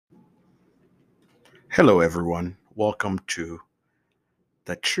Hello, everyone. Welcome to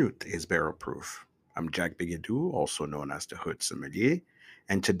The Truth is Barrel Proof. I'm Jack Bigadou, also known as the Hood Sommelier,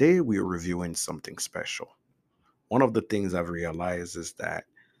 and today we are reviewing something special. One of the things I've realized is that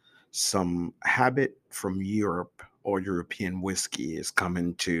some habit from Europe or European whiskey is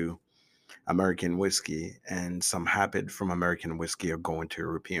coming to American whiskey, and some habit from American whiskey are going to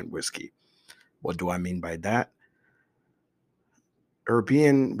European whiskey. What do I mean by that?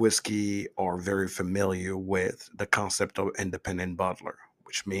 European whiskey are very familiar with the concept of independent bottler,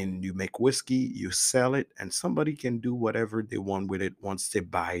 which means you make whiskey, you sell it, and somebody can do whatever they want with it once they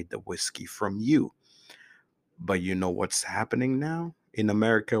buy the whiskey from you. But you know what's happening now? In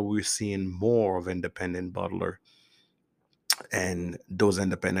America, we're seeing more of independent bottler, and those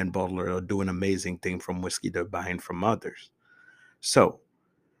independent bottlers are doing amazing things from whiskey they're buying from others. So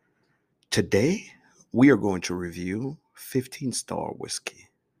today, we are going to review 15 Star Whiskey.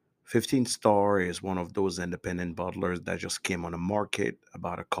 15 Star is one of those independent bottlers that just came on the market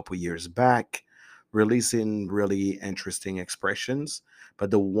about a couple years back, releasing really interesting expressions.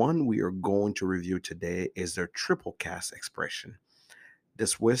 But the one we are going to review today is their triple cask expression.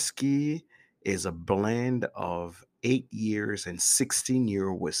 This whiskey is a blend of 8 years and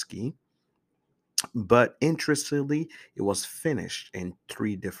 16-year whiskey, but interestingly, it was finished in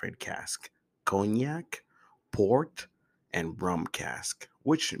three different casks: cognac, port, and rum cask,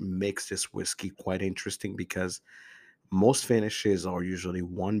 which makes this whiskey quite interesting because most finishes are usually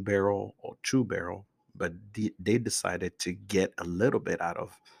 1 barrel or 2 barrel, but they decided to get a little bit out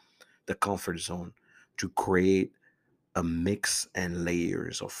of the comfort zone to create a mix and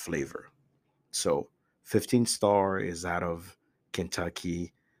layers of flavor. So 15 Star is out of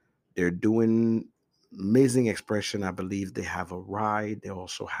Kentucky. They're doing amazing expression. I believe they have a rye. They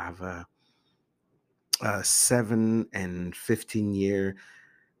also have a 7 and 15 year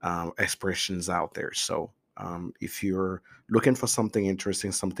expressions out there. So if you're looking for something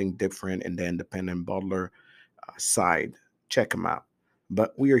interesting, something different in the independent bottler side, check them out.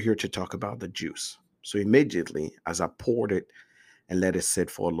 But we are here to talk about the juice. So immediately, as I poured it and let it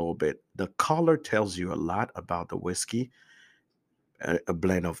sit for a little bit, the color tells you a lot about the whiskey, a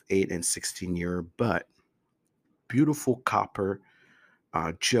blend of 8 and 16 year, but beautiful copper.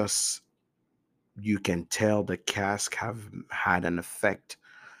 Just you can tell the cask have had an effect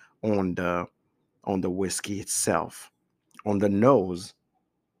on the whiskey itself. On the nose,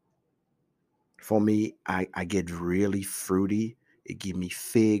 for me, I get really fruity. It gives me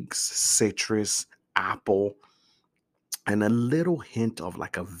figs, citrus, apple, and a little hint of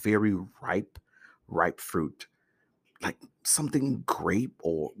like a very ripe fruit, like something grape,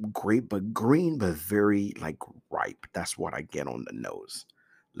 but green, but very like ripe. That's what I get on the nose.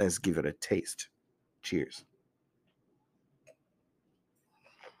 Let's give it a taste. Cheers.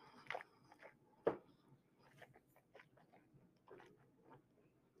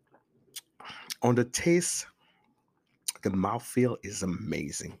 On the taste, the mouthfeel is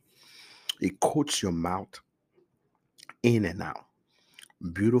amazing. It coats your mouth in and out.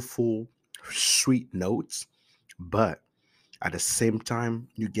 Beautiful, sweet notes, but at the same time,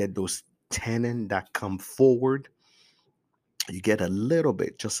 you get those tannin that come forward. You get a little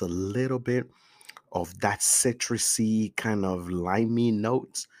bit, just a little bit of that citrusy kind of limey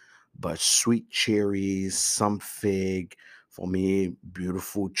notes, but sweet cherries, some fig. For me,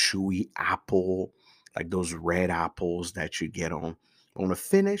 beautiful chewy apple, like those red apples that you get on the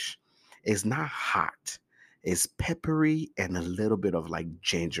finish. It's not hot. It's peppery and a little bit of like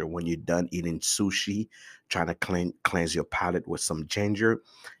ginger when you're done eating sushi, trying to cleanse your palate with some ginger.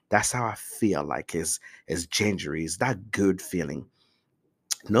 That's how I feel like it's gingery. It's that good feeling.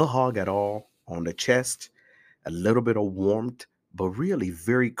 No hog at all on the chest, a little bit of warmth, but really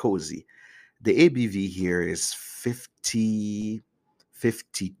very cozy. The ABV here is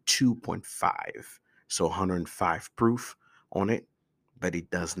 52.5, so 105 proof on it, but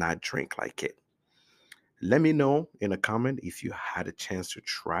it does not drink like it. Let me know in a comment if you had a chance to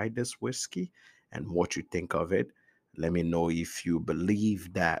try this whiskey and what you think of it. Let me know if you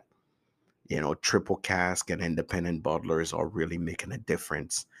believe that triple cask and independent bottlers are really making a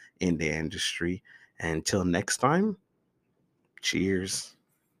difference in the industry. Until next time, cheers.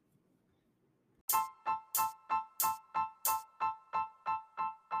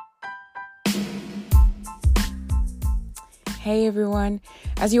 Hey everyone.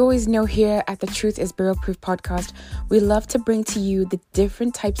 As you always know, here at the Truth is Barrel Proof podcast, we love to bring to you the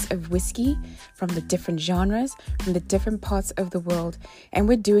different types of whiskey from the different genres, from the different parts of the world. And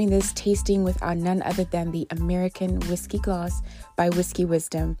we're doing this tasting with our none other than the American Whiskey Glass by Whiskey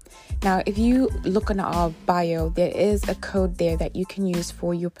Wisdom. Now, if you look on our bio, there is a code there that you can use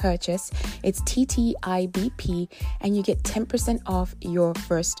for your purchase. It's TTIBP, and you get 10% off your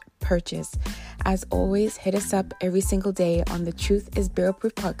first purchase. As always, hit us up every single day on the Truth is Barrel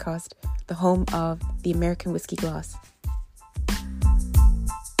Proof podcast, the home of the American Whiskey Glass.